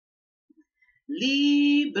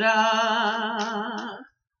Libra.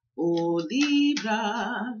 Oh,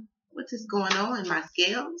 Libra. What is going on in my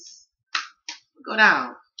scales? Go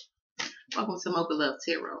down. Welcome to Mocha Love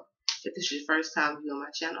Tarot. If this is your first time viewing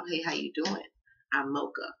my channel, hey, how you doing? I'm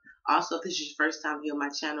Mocha. Also, if this is your first time viewing my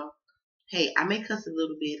channel, hey, I may cuss a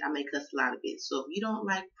little bit, I may cuss a lot of it. So if you don't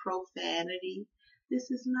like profanity, this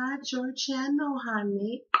is not your channel,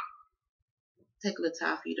 honey. Take a little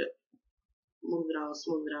time for you to move it on,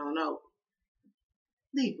 smooth it on over.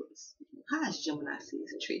 Libras, how is Gemini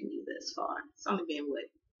season treating you thus far? It's only been, what,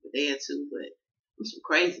 a day or two, but I'm some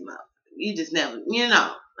crazy motherfucker. You just never, you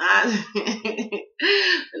know. And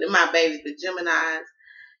then my babies, the Geminis.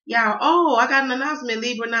 Y'all, oh, I got an announcement,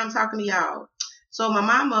 Libra, now I'm talking to y'all. So my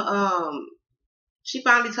mama, she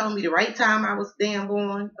finally told me the right time I was damn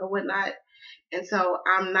born or whatnot. And so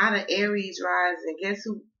I'm not an Aries rising.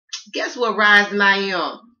 Guess what rising I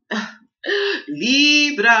am?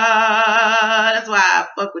 Libra. That's why I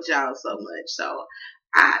fuck with y'all so much. So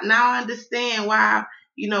I understand why,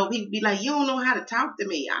 people be like, you don't know how to talk to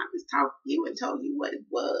me. I just talked to you and told you what it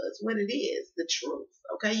was, what it is, the truth.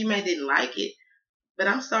 Okay, you may didn't like it, but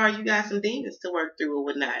I'm sorry you got some demons to work through or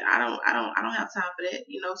whatnot. I don't have time for that,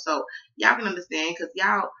 So y'all can understand, because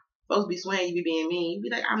y'all supposed to be swearing you be being mean. You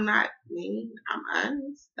be like, I'm not mean, I'm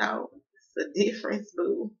honest. So it's a difference,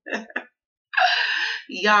 boo.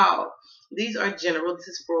 Y'all, these are general. This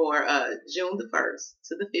is for June the 1st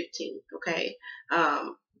to the 15th, okay?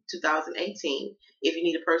 2018. If you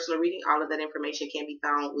need a personal reading, all of that information can be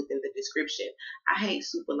found within the description. I hate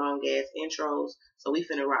super long ass intros, so we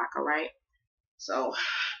finna rock, all right? So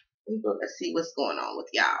let's see what's going on with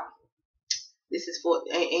y'all. This is for,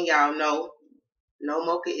 and y'all know, no,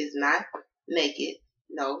 Mocha is not naked.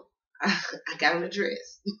 No, I got on a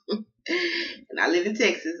dress. And I live in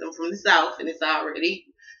Texas. I'm from the South, and it's already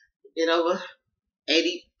over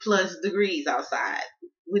 80 plus degrees outside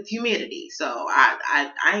with humidity. So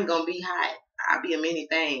I ain't gonna be hot. I'll be a many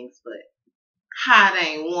things, but hot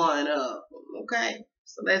ain't one of them. Okay,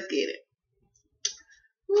 so let's get it.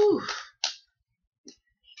 Whew.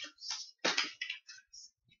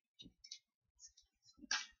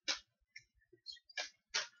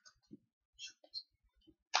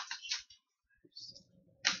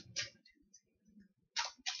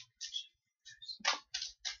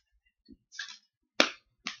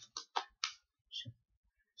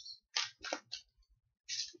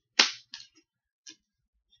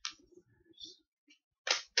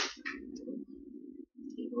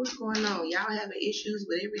 What's going on? Y'all having issues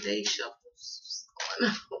with everyday shuffles? What's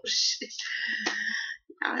going on? Shit.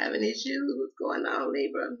 Y'all having issues? What's going on,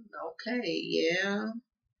 Libra? Okay, yeah.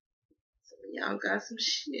 Some of y'all got some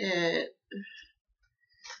shit.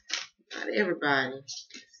 Not everybody.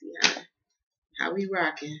 See how we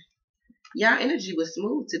rocking. Y'all energy was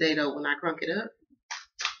smooth today, though, when I crunk it up.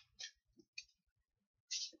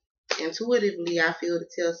 Intuitively, I feel to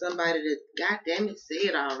tell somebody to, God damn it, say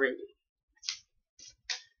it already.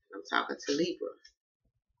 I'm talking to Libra,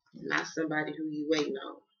 not somebody who you waiting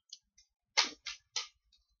on.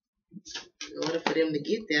 In order for them to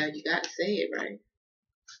get there, you got to say it right.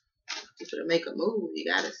 For to make a move, you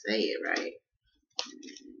got to say it right.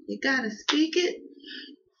 You got to speak it.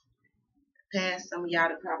 Past some of y'all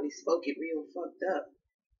that probably spoke it real fucked up.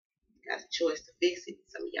 Got a choice to fix it.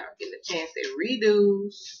 Some of y'all getting a chance at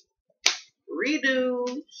redos.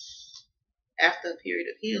 After a period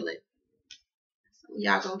of healing. Some of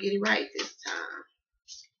y'all gonna get it right this time.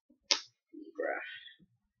 Libra.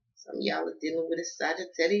 Some of y'all are dealing with a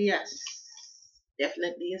Sagittarius.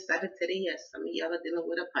 Definitely a Sagittarius. Some of y'all are dealing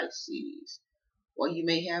with a Pisces. Or you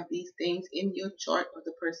may have these things in your chart, or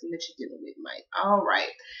the person that you're dealing with might.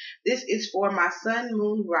 Alright. This is for my Sun,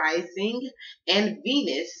 Moon, Rising, and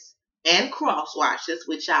Venus, and cross watchers,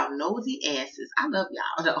 which y'all nosy asses. I love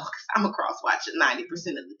y'all though, because I'm a cross watcher 90%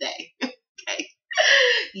 of the day. Okay.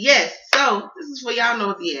 Yes, so this is for y'all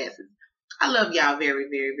nosy asses. I love y'all very,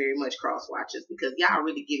 very, very much, cross watchers, because y'all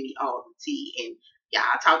really give me all the tea, and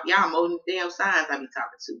y'all talk y'all more than damn signs I be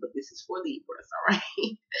talking to. But this is for Libras, all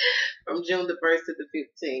right? From June the 1st to the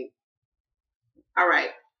 15th. All right.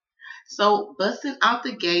 So busting out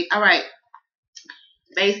the gate. All right.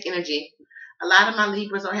 Base energy. A lot of my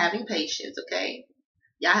Libras are having patience. Okay.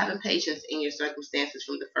 Y'all having patience in your circumstances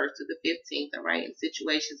from the 1st to the 15th, all right? In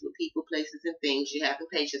situations with people, places, and things, you're having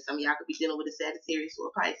patience. Some of y'all could be dealing with a Sagittarius or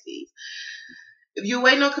a Pisces. If you're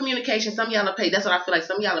waiting on communication, some of y'all are patient. That's what I feel like.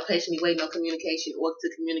 Some of y'all are patiently waiting on communication, or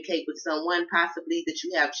to communicate with someone possibly that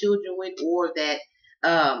you have children with, or that,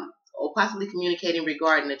 or possibly communicating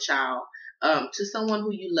regarding a child. to someone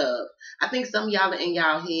who you love. I think some of y'all are in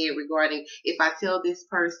y'all head regarding if I tell this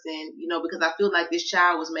person, because I feel like this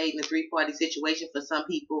child was made in a three-party situation for some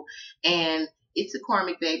people, and it's a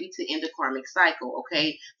karmic baby to end a karmic cycle,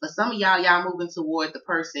 okay? For some of y'all moving toward the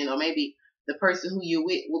person, or maybe the person who you're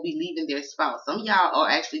with will be leaving their spouse. Some of y'all are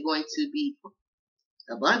actually going to be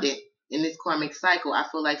abundant in this karmic cycle. I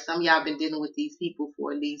feel like some of y'all been dealing with these people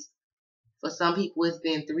for at least, for some people it's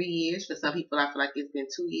been 3 years. For some people I feel like it's been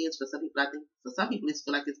 2 years. For some people it's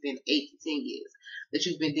feel like it's been 8 to 10 years that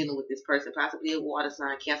you've been dealing with this person, possibly a water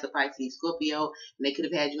sign, Cancer, Pisces, Scorpio, and they could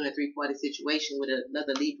have had you in a three-party situation with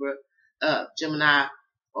another Libra, Gemini,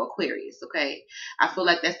 or Aquarius, okay? I feel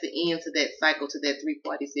like that's the end to that cycle, to that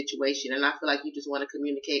three-party situation, and I feel like you just want to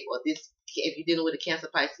communicate, or this, if you're dealing with a Cancer,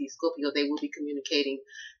 Pisces, Scorpio, they will be communicating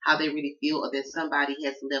how they really feel, or that somebody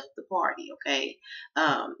has left the party, okay?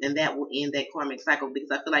 And that will end that karmic cycle,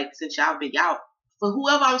 because I feel like since y'all, for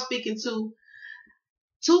whoever I'm speaking to,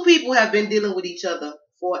 two people have been dealing with each other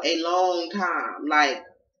for a long time, like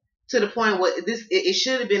to the point where it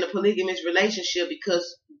should have been a polygamous relationship,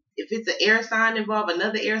 because if it's an air sign involved,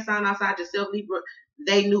 another air sign outside yourself, Libra,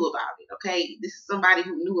 they knew about it, okay? This is somebody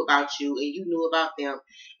who knew about you and you knew about them,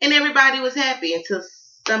 and everybody was happy until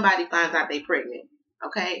somebody finds out they pregnant,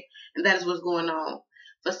 okay? And that is what's going on.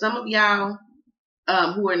 For some of y'all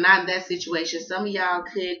who are not in that situation, some of y'all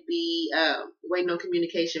could be waiting on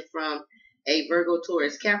communication from a Virgo,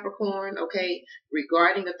 Taurus, Capricorn, okay,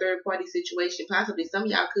 regarding a third party situation. Possibly some of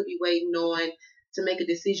y'all could be waiting on to make a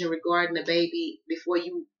decision regarding a baby before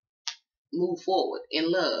you move forward in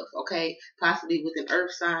love, okay? Possibly with an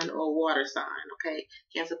earth sign or a water sign, okay?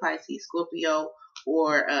 Cancer, Pisces, Scorpio,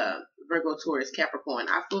 or Virgo, Taurus, Capricorn.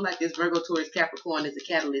 I feel like this Virgo, Taurus, Capricorn is a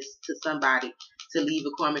catalyst to somebody to leave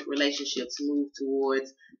a karmic relationship to move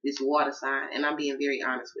towards this water sign. And I'm being very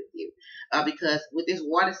honest with you. Because with this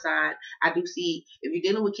water sign, I do see, if you're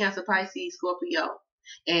dealing with Cancer, Pisces, Scorpio,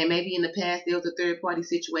 and maybe in the past there was a third party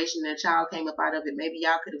situation and a child came up out of it, maybe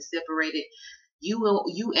y'all could have separated.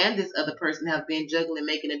 You and this other person have been juggling,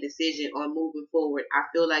 making a decision on moving forward. I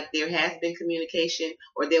feel like there has been communication,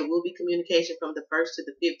 or there will be communication from the 1st to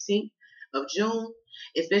the 15th of June,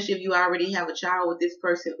 especially if you already have a child with this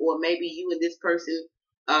person, or maybe you and this person,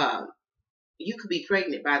 you could be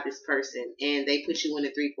pregnant by this person and they put you in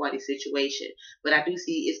a three-party situation. But I do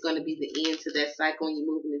see it's going to be the end to that cycle and you're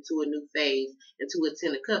moving into a new phase, into a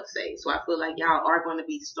 10 of cups phase. So I feel like y'all are going to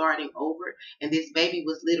be starting over, and this baby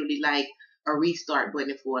was literally like a restart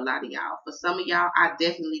button for a lot of y'all. For some of y'all, I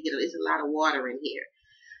definitely get there's a lot of water in here.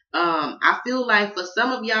 I feel like for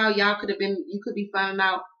some of y'all, you could be finding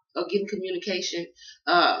out or getting communication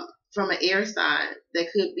from an air sign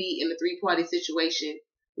that could be in a three-party situation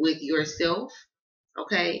with yourself,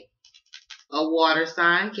 okay? A water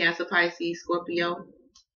sign, Cancer, Pisces, Scorpio,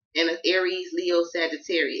 and an Aries, Leo,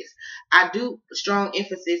 Sagittarius. I do strong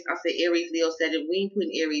emphasis. I say Aries, Leo, Sagittarius. We ain't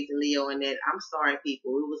putting Aries and Leo in that. I'm sorry,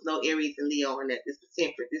 people. It was no Aries and Leo in that. This is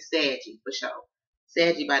temperate. This Saggy for sure.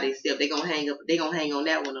 Saggy by themselves. They gonna hang up. They gonna hang on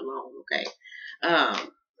that one alone. Okay. I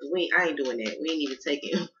ain't doing that. We ain't even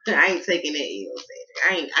taking. I ain't taking that Leo,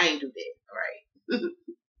 Saggy. I ain't do that. All right.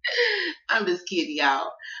 I'm just kidding,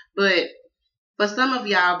 y'all. But for some of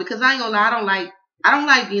y'all, because I ain't gonna lie, I don't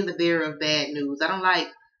like being the bearer of bad news. I don't like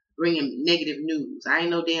bringing negative news. I ain't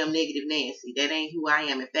no damn negative Nancy. That ain't who I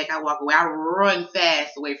am. In fact, I walk away. I run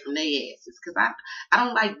fast away from their asses, because I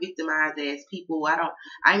don't like victimized ass people. I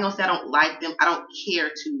ain't gonna say I don't like them. I don't care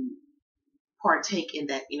to partake in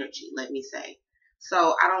that energy, let me say.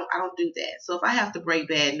 So I don't do that. So if I have to break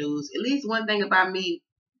bad news, at least one thing about me,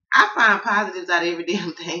 I find positives out of every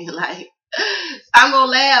damn thing. Like, I'm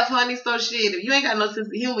gonna laugh, honey. So shit, if you ain't got no sense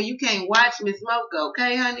of humor, you can't watch Miss Mocha,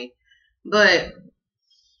 okay, honey? But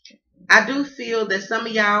I do feel that some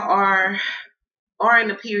of y'all are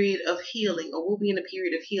in a period of healing, or will be in a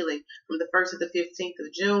period of healing from the 1st to the 15th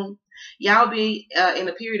of June. Y'all be in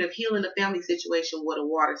a period of healing a family situation with a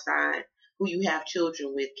water sign who you have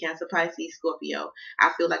children with, Cancer, Pisces, Scorpio.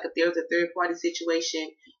 I feel like if there's a third party situation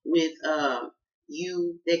with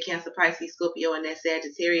you, that Cancer, Pisces, Scorpio, and that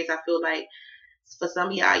Sagittarius, I feel like for some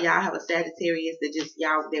of y'all have a Sagittarius that just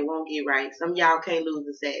they won't get right. Some of y'all can't lose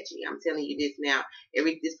a Saggy. I'm telling you this now.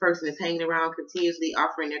 This person is hanging around continuously,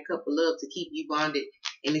 offering their cup of love to keep you bonded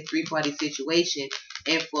in this three-party situation.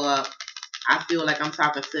 And I feel like I'm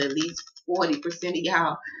talking to at least 40% of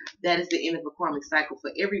y'all, that is the end of a karmic cycle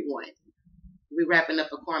for everyone. We're wrapping up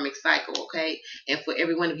a karmic cycle, okay? And for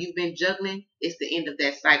everyone, if you've been juggling, it's the end of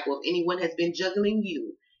that cycle. If anyone has been juggling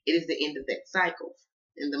you, it is the end of that cycle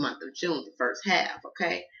in the month of June, the first half,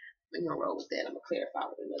 okay? We're going to roll with that. I'm going to clarify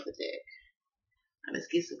with another deck. Now, let's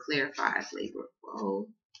get some clarifiers, Libra. Whoa.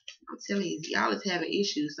 I'm telling you, y'all is having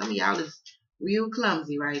issues. Some of y'all is real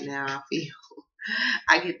clumsy right now, I feel.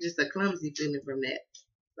 I get just a clumsy feeling from that.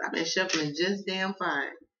 I've been shuffling just damn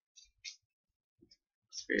fine.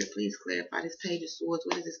 Spirit, please clarify this Page of Swords.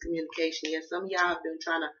 What is this communication? Yes, some of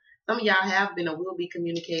y'all have been or will be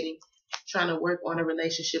communicating, trying to work on a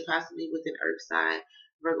relationship, possibly with an earth sign,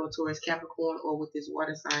 Virgo, Taurus, Capricorn, or with this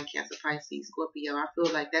water sign, Cancer, Pisces, Scorpio. I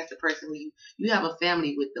feel like that's the person who you have a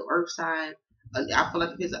family with the earth sign. I feel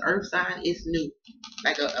like if it's an earth sign, it's new.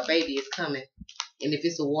 Like a baby is coming. And if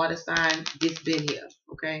it's a water sign, this been here.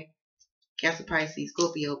 Okay? Cancer, Pisces,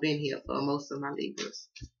 Scorpio been here for most of my Libras.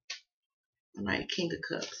 Alright, King of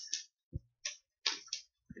Cups.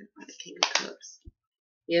 King of Cups.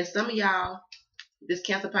 Yeah, some of y'all, this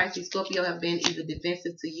Cancer, Pisces, Scorpio have been either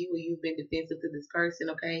defensive to you or you've been defensive to this person,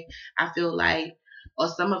 okay? I feel like, or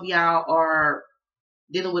some of y'all are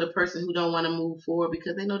dealing with a person who don't want to move forward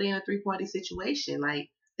because they know they're in a three-party situation. Like,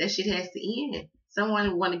 that shit has to end.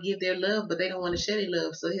 Someone want to give their love, but they don't want to share their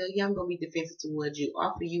love. So, hell yeah, I'm going to be defensive towards you.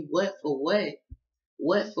 Offer you what for what?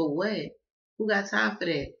 What for what? Who got time for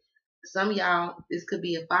that? Some of y'all, this could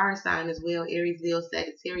be a fire sign as well. Aries, Leo,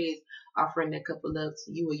 Sagittarius, offering that cup of love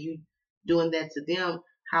to you or you doing that to them.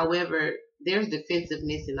 However, there's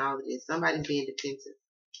defensiveness in all of this. Somebody's being defensive.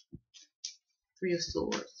 Three of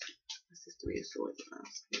Swords. What's this Three of Swords about?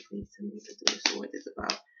 Please tell me what the Three of Swords is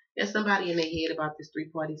about. There's somebody in their head about this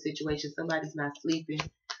three-party situation. Somebody's not sleeping.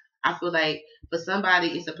 I feel like for somebody,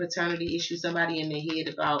 it's a paternity issue. Somebody in their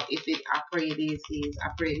head about if it, I pray it is his. I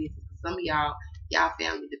pray it is. Some of y'all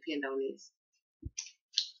family depend on this.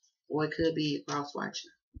 Or it could be a cross watcher.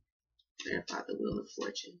 Verify the wheel of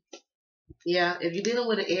fortune. Yeah, if you're dealing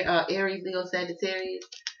with an Aries, Leo, Sagittarius,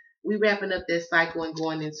 we wrapping up that cycle and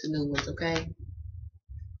going into new ones, okay?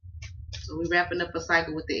 So we wrapping up a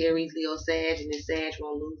cycle with the Aries, Leo, Sag, and then Sag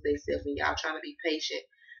won't lose themselves, and y'all trying to be patient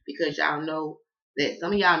because y'all know that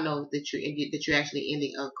some of y'all know that you're actually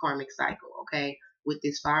ending a karmic cycle, okay? With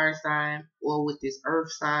this fire sign or with this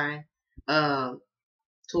earth sign,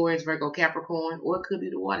 Taurus, Virgo, Capricorn, or it could be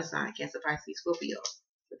the water sign, Cancer, Pisces, Scorpio.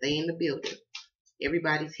 But they in the building.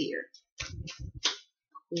 Everybody's here.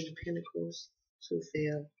 Queen of Pentacles, Two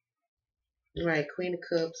fell. Right, Queen of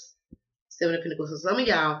Cups, Seven of Pentacles. So some of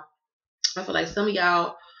y'all, I feel like some of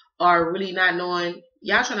y'all are really not knowing.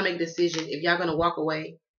 Y'all trying to make a decision if y'all gonna walk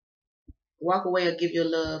away or give your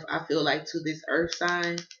love. I feel like to this earth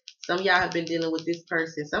sign. Some of y'all have been dealing with this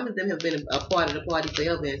person. Some of them have been a part of the party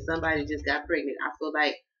forever, and somebody just got pregnant. I feel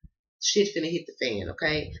like shit finna hit the fan,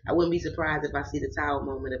 okay? I wouldn't be surprised if I see the Tower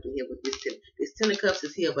moment up in here with this Ten of Cups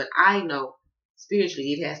is here, but I know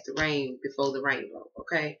spiritually it has to rain before the rainbow,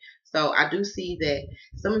 okay? So I do see that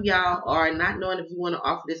some of y'all are not knowing if you want to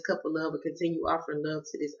offer this cup of love or continue offering love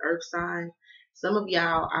to this earth sign. Some of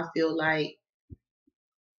y'all, I feel like,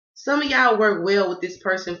 some of y'all work well with this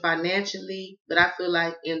person financially, but I feel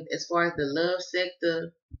like as far as the love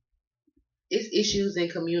sector, it's issues in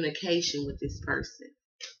communication with this person.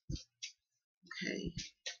 Okay.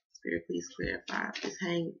 Spirit, please clarify. This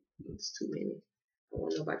it's too many. I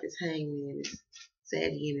want to know about this hangman, this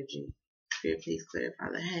sad energy. Spirit, please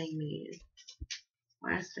clarify the hangman.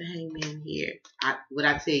 Why is the hangman here? What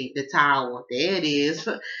I tell you, the Tower. There it is.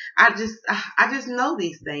 I just know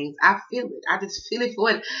these things. I feel it. I just feel it for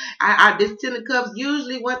it. This Ten of Cups,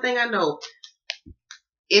 usually one thing I know,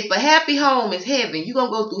 if a happy home is heaven, you're going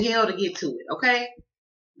to go through hell to get to it, okay?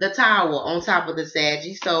 The Tower on top of the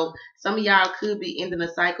Saggy. So some of y'all could be ending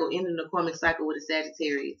the karmic cycle with a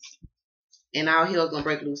Sagittarius. And all hell's gonna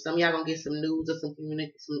break loose. Some of y'all gonna get some news or some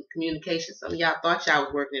communication. Some of y'all thought y'all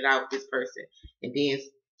was working it out with this person. And then as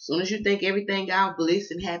soon as you think everything got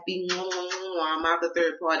bliss and happy, I'm out the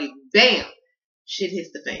third party, bam! Shit hits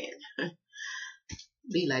the fan.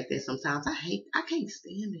 Be like that sometimes. I can't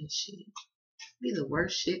stand that shit. Be the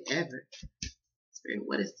worst shit ever. Spirit,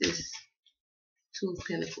 what is this? Two of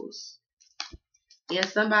Pentacles. Yeah,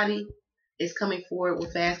 somebody is coming forward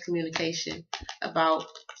with fast communication about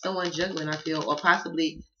someone juggling, I feel, or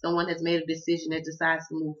possibly someone has made a decision that decides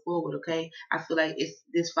to move forward, okay? I feel like it's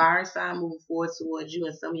this fire sign moving forward towards you,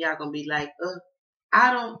 and some of y'all gonna be like,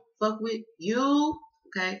 I don't fuck with you,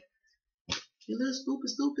 okay? You little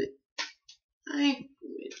stupid. I ain't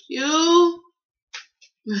with you.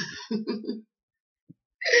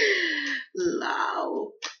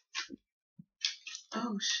 Loud.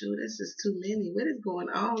 Oh, shoot, this is too many. What is going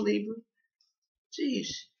on, Libra? Jeez.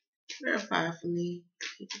 Verify for me.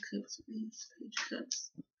 Page of Cups, please. Page of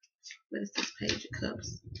Cups. What is this Page of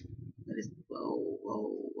Cups? What is...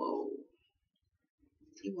 Whoa.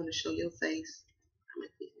 You want to show your face. I'm going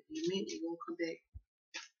to think if you meant you won't come back.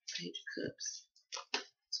 Page of Cups.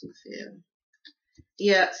 Two fail.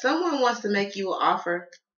 Yeah, someone wants to make you an offer.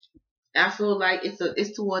 I feel like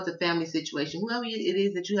it's towards a family situation. Whoever it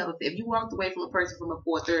is that you have, if you walked away from a person from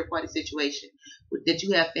a third party situation that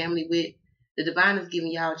you have family with, the divine is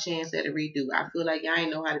giving y'all a chance at a redo. I feel like y'all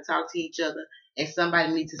ain't know how to talk to each other, and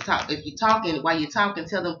somebody needs to talk. If you're talking, while you're talking,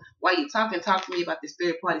 tell them while you're talking, talk to me about this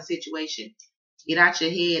third party situation. Get out your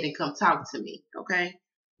head and come talk to me, okay?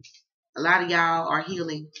 A lot of y'all are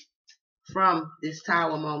healing from this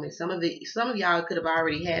tower moment. Some of y'all could have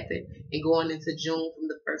already happened, and going into June from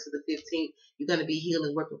the 1st to the 15th, you're gonna be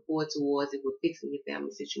healing, working forward towards it with fixing your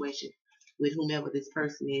family situation with whomever this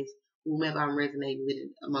person is, whomever I'm resonating with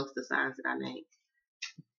amongst the signs that I named.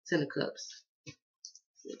 Ten of Cups.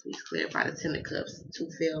 So please clarify the Ten of Cups. Too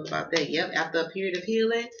feel about that. Yep, after a period of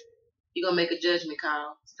healing, you're gonna make a judgment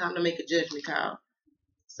call. It's time to make a judgment call.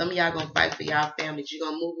 Some of y'all gonna fight for y'all families. You're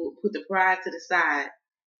gonna put the pride to the side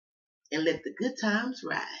and let the good times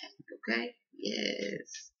ride. Okay?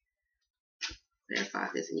 Yes. Clarify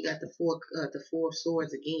this, and you got the four of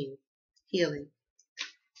swords again. Healing.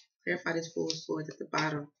 Clarify this four of swords at the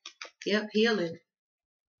bottom. Yep, healing.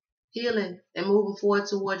 Healing and moving forward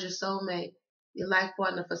towards your soulmate, your life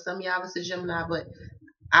partner. For some of y'all, it's a Gemini, but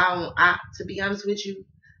to be honest with you,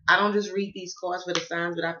 I don't just read these cards for the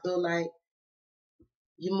signs, but I feel like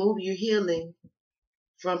you're healing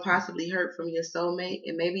from possibly hurt from your soulmate,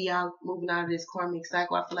 and maybe y'all moving out of this karmic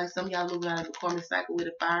cycle. I feel like some of y'all moving out of the karmic cycle with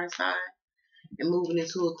a fire sign and moving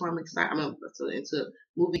into a karmic cycle.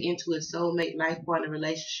 Moving into a soulmate life partner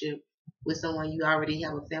relationship with someone you already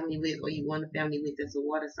have a family with, or you want a family with that's a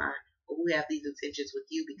water sign, or who have these intentions with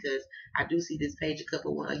you. Because I do see this page,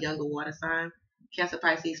 a younger water sign, Cancer,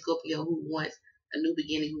 Pisces, Scorpio, who wants a new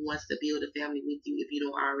beginning, who wants to build a family with you if you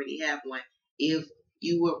don't already have one. If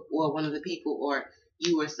you were or one of the people, or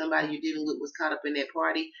you or somebody you're dealing with was caught up in that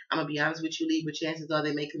party, I'm gonna be honest with you, Libra, chances are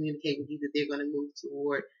they may communicate with you that they're gonna move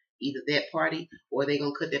toward either that party, or they're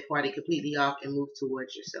gonna cut that party completely off and move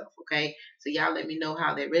towards yourself. Okay, so y'all let me know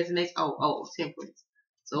how that resonates. Temperance.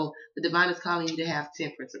 So the divine is calling you to have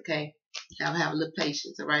temperance. Okay, have a little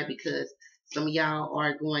patience. All right, because some of y'all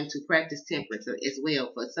are going to practice temperance as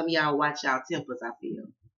well. For some of y'all, watch y'all tempers. I feel.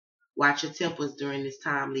 Watch your tempers during this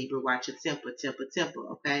time, Libra. Watch your temper.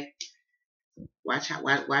 Okay. Watch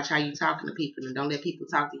how you talking to people, and don't let people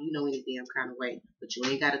talk to you no any damn kind of way. But you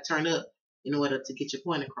ain't got to turn up in order to get your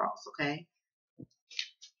point across. Okay.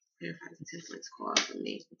 Verify the temperance card for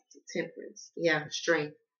me. Temperance. Yeah,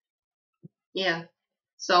 strength. Yeah.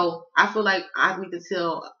 So I feel like I need to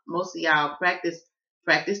tell most of y'all, practice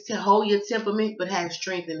to hold your temperament, but have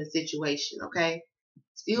strength in the situation. Okay.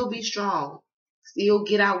 Still be strong. Still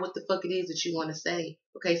get out what the fuck it is that you want to say.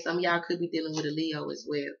 Okay. Some of y'all could be dealing with a Leo as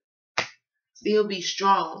well. Still be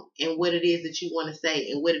strong in what it is that you want to say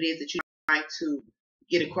and what it is that you're trying to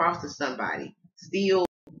get across to somebody. Still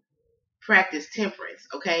practice temperance,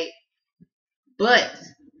 okay? But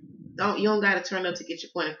you don't gotta turn up to get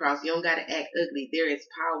your point across. You don't gotta act ugly. There is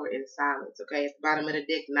power in silence, okay? At the bottom of the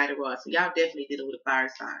deck, Knight of Rods. So y'all definitely dealing with a fire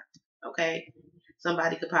sign, okay?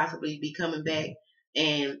 Somebody could possibly be coming back,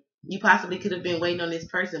 and you possibly could have been waiting on this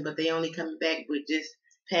person, but they only coming back with just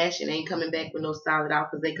passion, ain't coming back with no solid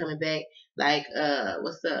offers. They coming back like,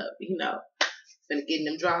 what's up, finna get in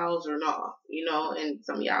them draws or nah, and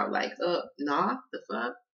some of y'all like, nah, the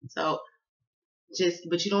fuck. So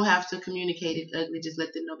but you don't have to communicate it ugly. Just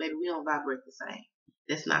let them know, baby, we don't vibrate the same.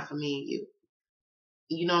 That's not for me and you.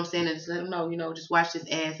 You know what I'm saying? And just let them know, just watch this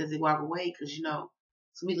ass as they walk away, because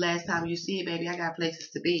sweet last time you see it, baby, I got places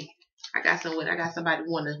to be. I got somebody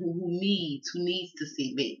who needs to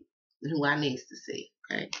see me and who I needs to see.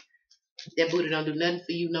 Okay. That booty don't do nothing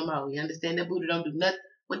for you no more. You understand? That booty don't do nothing.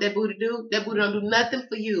 What that booty do? That booty don't do nothing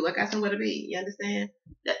for you. I got somewhere to be. You understand?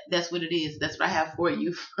 That's what it is. That's what I have for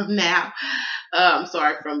you from now.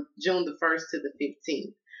 From June the 1st to the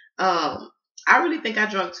 15th. I really think I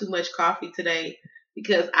drank too much coffee today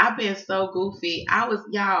because I've been so goofy. I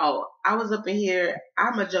was up in here.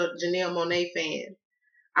 I'm a Janelle Monáe fan.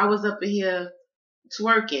 I was up in here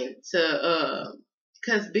twerking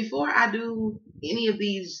because before I do any of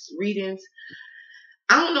these readings,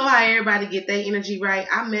 I don't know how everybody get their energy right.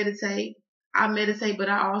 I meditate, but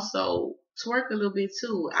I also twerk a little bit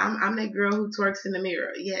too. I'm that girl who twerks in the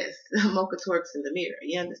mirror. Yes, Mocha twerks in the mirror.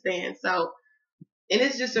 You understand? So, and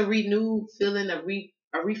it's just a renewed feeling, a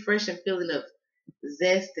refreshing feeling of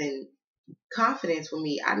zest and confidence for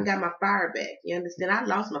me. I got my fire back. You understand? I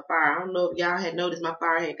lost my fire. I don't know if y'all had noticed my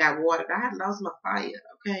fire had got watered. I had lost my fire.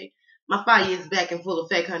 Okay, my fire is back in full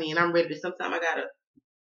effect, honey, and I'm ready to. Sometimes I gotta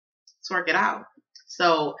twerk it out.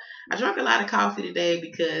 So I drank a lot of coffee today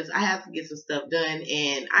because I have to get some stuff done,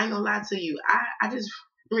 and I ain't gonna lie to you. I just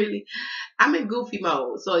Really, I'm in goofy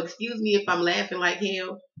mode, so excuse me if I'm laughing like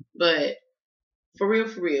hell. But for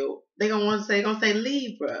real, they gonna say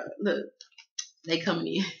Libra. Look, they coming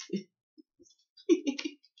in.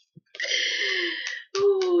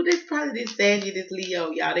 Ooh, this probably this Sagittarius, this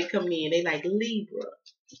Leo, y'all. They come in. They like Libra.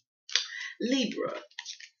 Libra.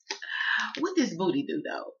 What this booty do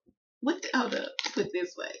though? Hold up. Put it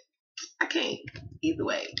this way. I can't either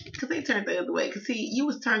way. Cause they turned the other way. Cause see, you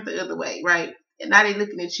was turned the other way, right? And now they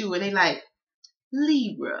looking at you and they like,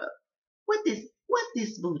 Libra. What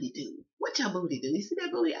this booty do? What your booty do? You see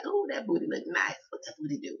that booty? Oh, that booty look nice. What your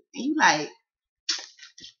booty do? And you like,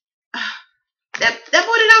 ah, that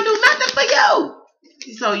booty don't do nothing for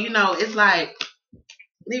you. So you know, it's like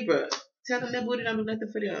Libra. Tell them that booty don't do nothing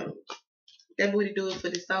for them. That booty do it for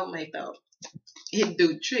the soulmate though. It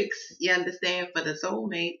do tricks, you understand, for the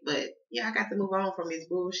soulmate. But yeah, I got to move on from this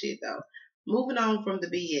bullshit though. Moving on from the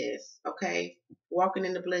BS, okay? Walking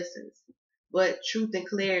in the blessings. But truth and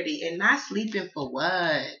clarity and not sleeping for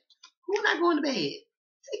what? Who not going to bed?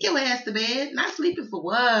 Take your ass to bed. Not sleeping for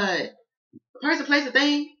what? A person, place, a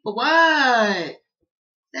thing? For what?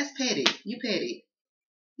 That's petty. You petty.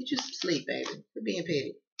 You just sleep, baby. You're being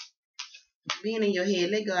petty. Being in your head,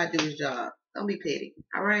 let God do his job. Don't be petty.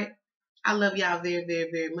 Alright? I love y'all very, very,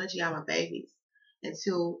 very much. Y'all my babies.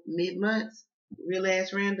 Until mid-months, real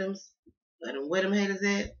ass randoms. Let them where them haters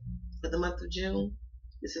at for the month of June.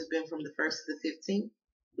 This has been from the 1st to the 15th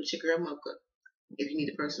with your girl Mocha. If you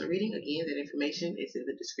need a personal reading, again, that information is in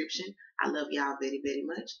the description. I love y'all very, very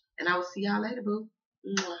much. And I will see y'all later, boo.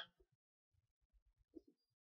 Mwah.